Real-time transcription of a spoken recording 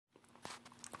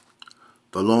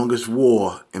The longest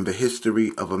war in the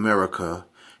history of America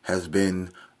has been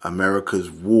America's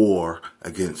war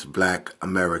against black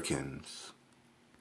Americans.